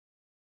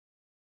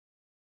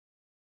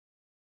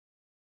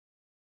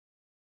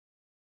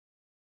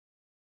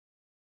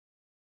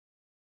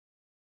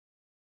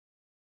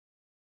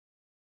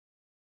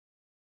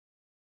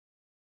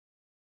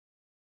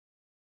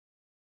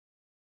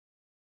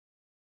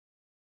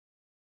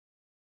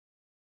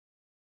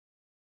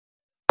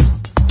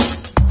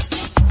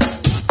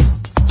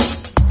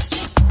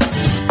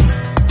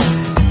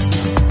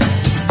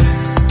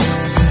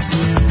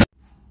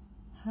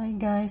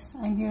guys,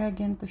 I'm here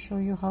again to show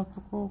you how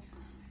to cook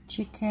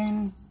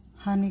chicken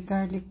honey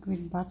garlic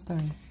with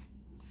butter.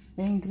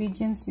 The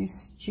ingredients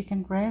is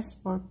chicken breast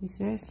 4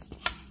 pieces,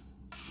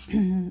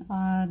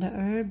 the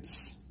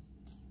herbs,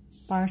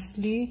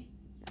 parsley,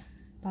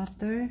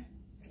 butter,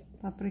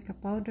 paprika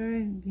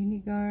powder,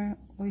 vinegar,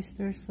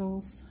 oyster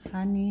sauce,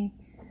 honey,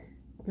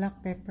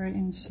 black pepper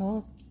and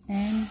salt,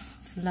 and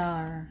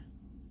flour.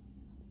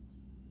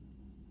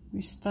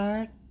 We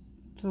start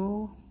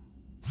to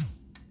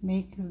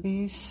make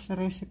this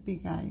recipe,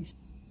 guys.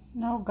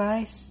 Now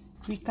guys,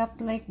 we cut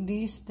like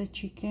this the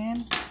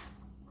chicken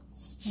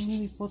and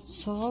we put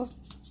salt,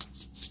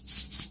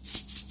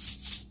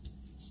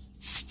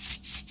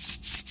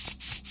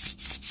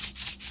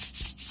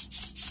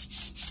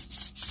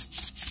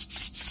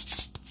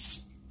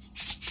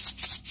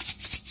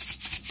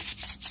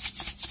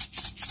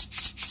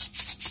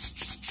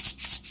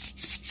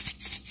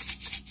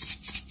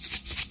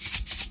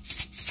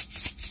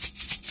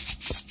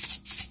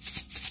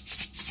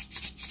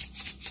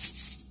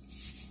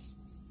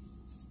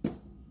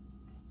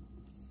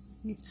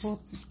 we put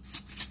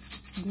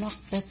black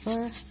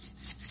pepper,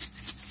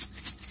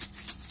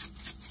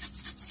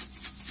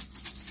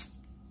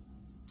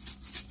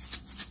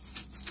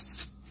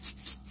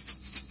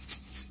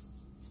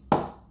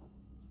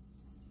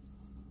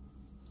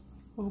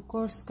 of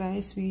course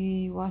guys,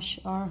 we wash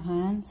our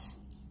hands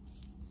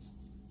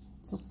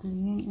to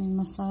clean and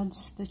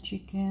massage the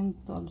chicken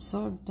to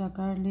absorb the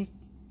garlic,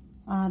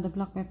 the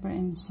black pepper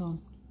and salt.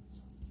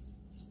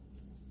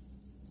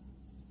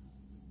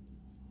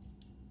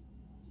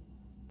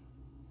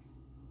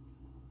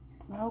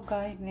 Now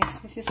guys, next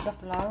this is the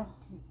flour.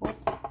 We put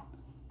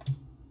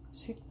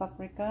sweet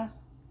paprika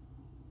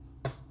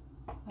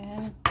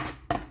and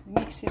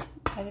mix it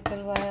a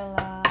little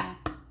while,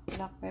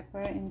 black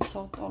pepper and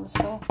salt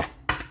also.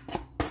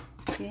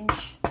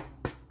 Pinch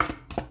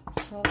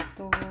salt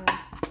to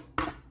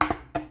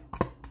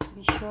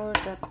be sure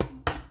that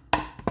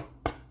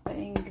the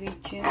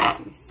ingredients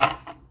is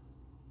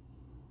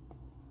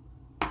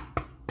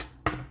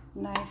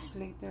nice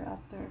later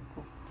after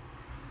cooked.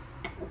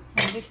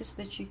 And this is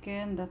the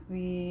chicken that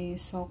we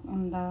soak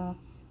in the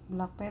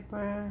black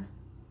pepper,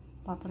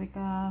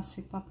 paprika,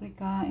 sweet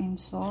paprika and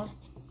salt,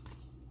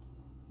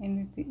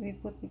 and we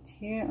put it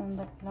here on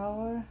the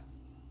flour.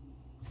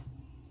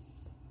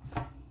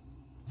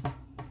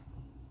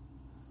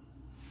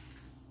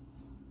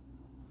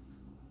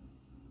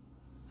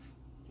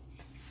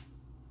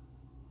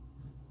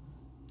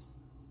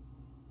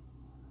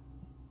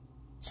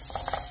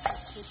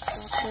 Put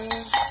butter.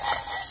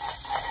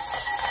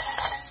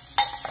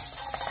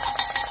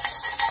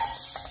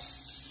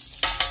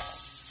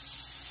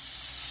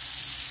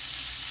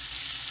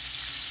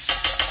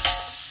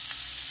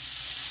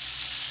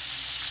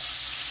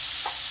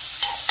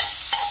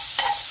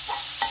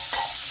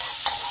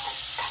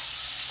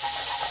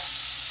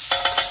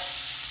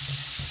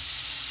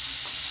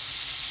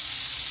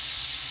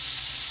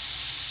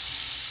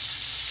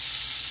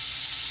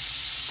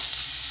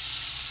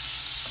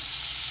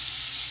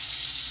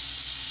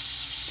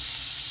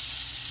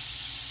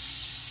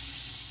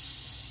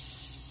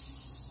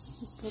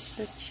 Put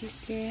the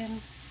chicken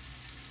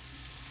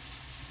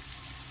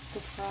to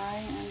fry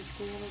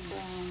until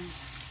brown.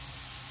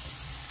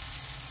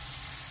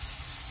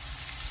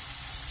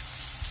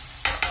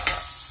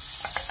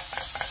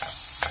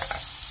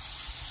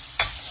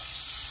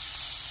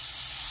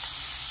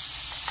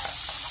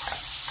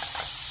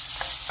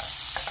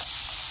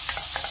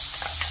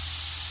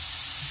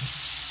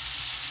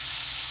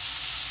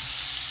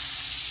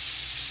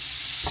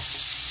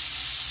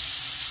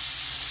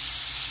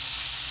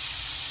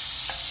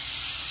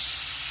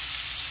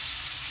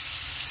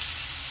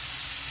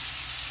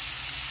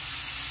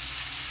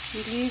 We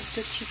leave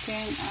the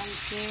chicken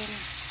until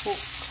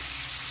cooked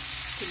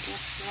to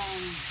just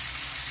brown,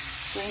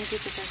 20 to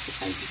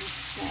 35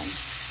 minutes guys.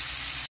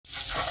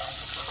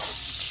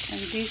 And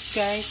this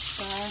guys,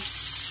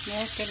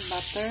 milk and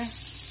butter,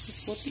 we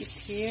put it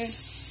here.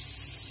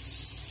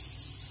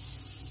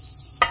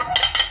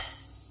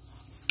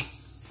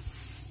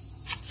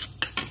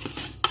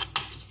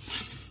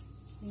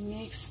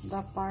 Mix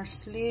the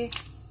parsley,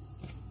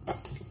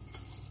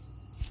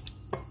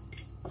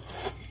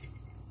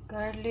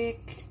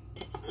 garlic,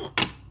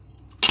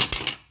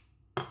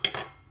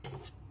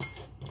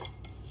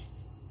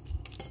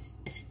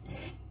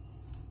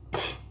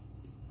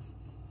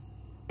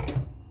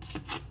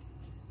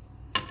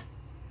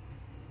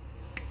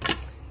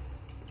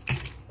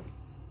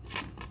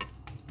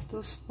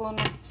 2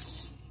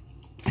 spoons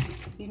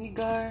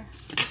vinegar,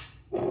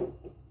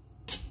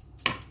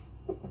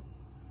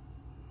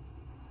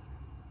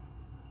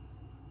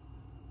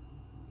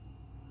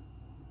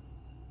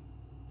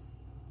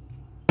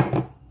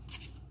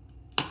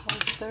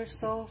 oyster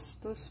sauce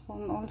 2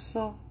 spoons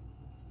also,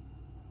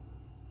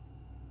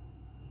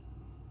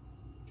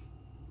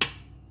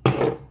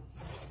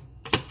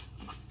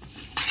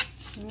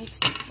 mix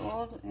it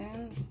all,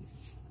 and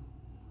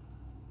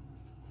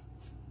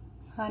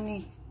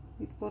honey.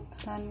 We put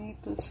honey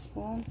 2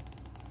 spoons.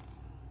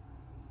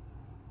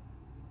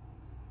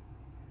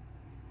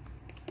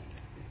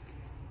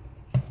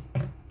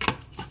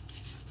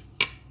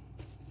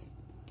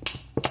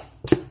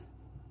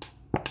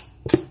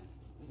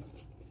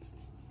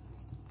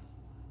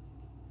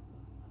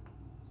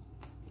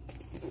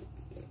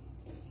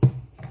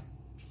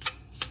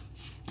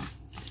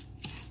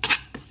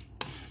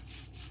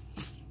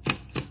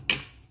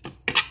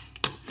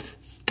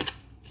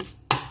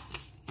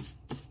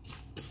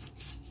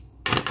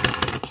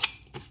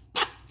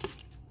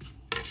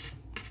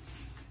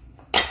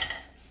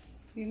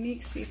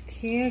 mix it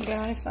here,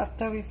 guys,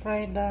 after we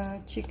fry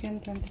the chicken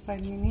 25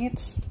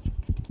 minutes.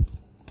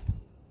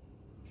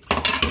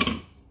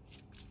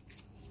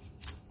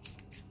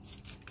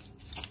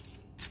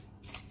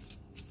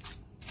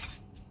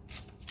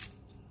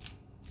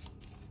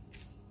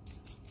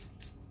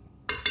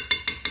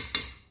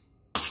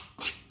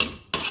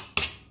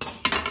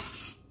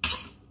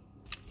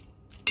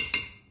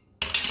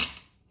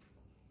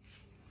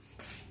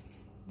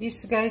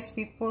 This, guys,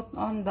 we put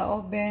on the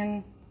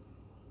oven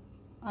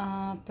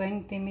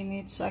 20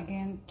 minutes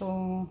again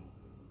to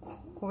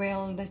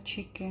cool the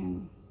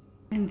chicken.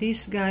 And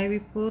this, guy, we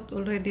put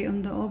already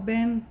on the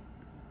oven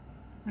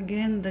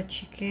again the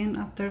chicken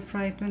after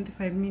fry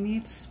 25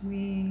 minutes.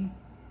 We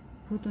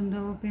put on the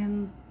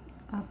oven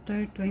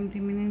after 20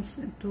 minutes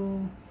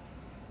to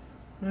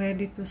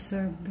ready to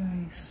serve,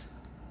 guys.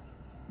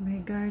 My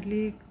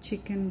garlic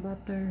chicken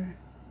butter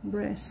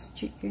breast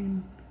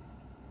chicken.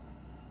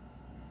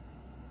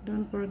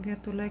 Don't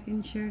forget to like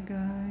and share,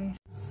 guys.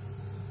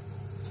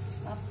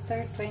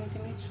 After 20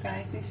 minutes,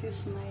 guys, this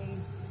is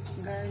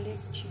my garlic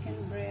chicken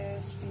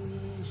breast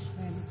finished,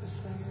 ready to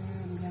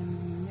serve.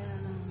 Yum,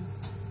 yum.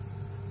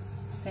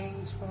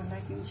 Thanks for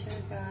like and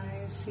share,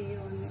 guys. See you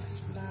on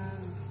next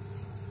vlog.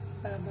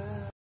 Bye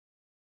bye.